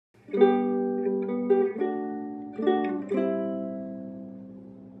Digging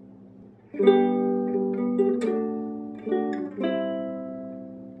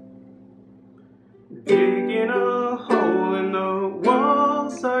a hole and the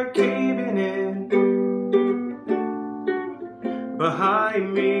walls are caving in.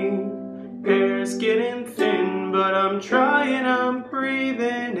 Behind me, air's getting thin, but I'm trying, I'm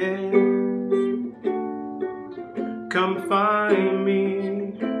breathing in. Come find me.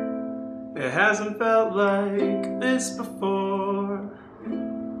 It hasn't felt like this before.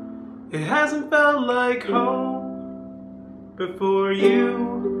 It hasn't felt like home before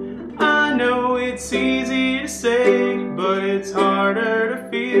you. I know it's easy to say, but it's harder to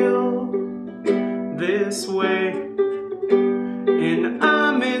feel this way. And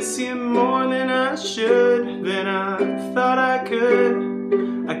I miss you more than I should, than I thought I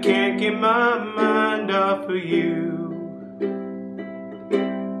could. I can't get my mind off of you.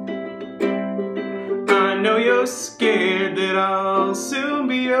 I know you're scared that I'll soon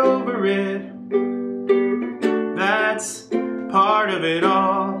be over it. That's part of it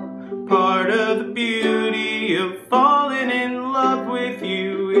all. Part of the beauty of falling in love with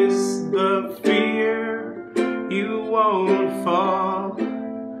you is the fear you won't fall.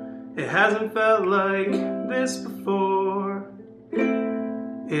 It hasn't felt like this before.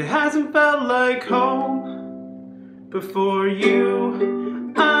 It hasn't felt like home before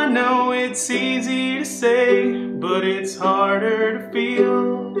you. I know it's easy to say, but it's harder to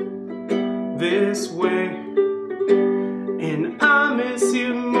feel this way. And I miss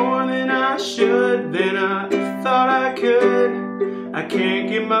you more than I should, than I thought I could. I can't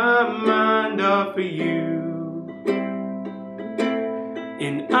get my mind off of you.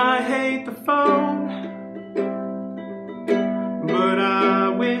 And I hate the phone, but I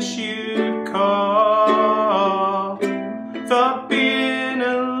wish you'd call. Thought being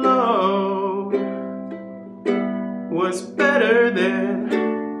alone was better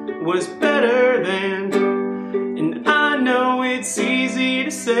than, was better than. And I know it's easy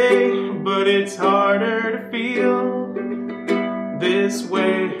to say, but it's harder to feel this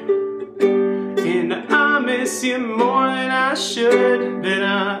way. And I miss you more than I should, than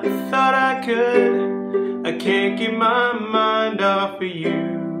I thought I could. I can't get my mind off of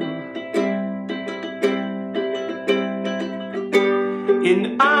you.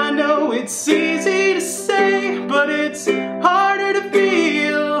 And I know it's easy to say, but it's harder to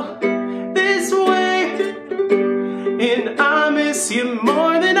feel this way. And I miss you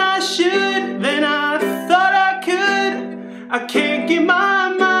more than I should, than I thought I could. I can't get my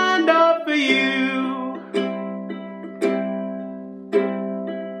mind off of you.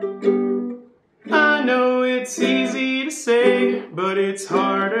 I know it's easy to say, but it's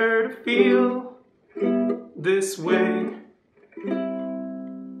harder to feel this way.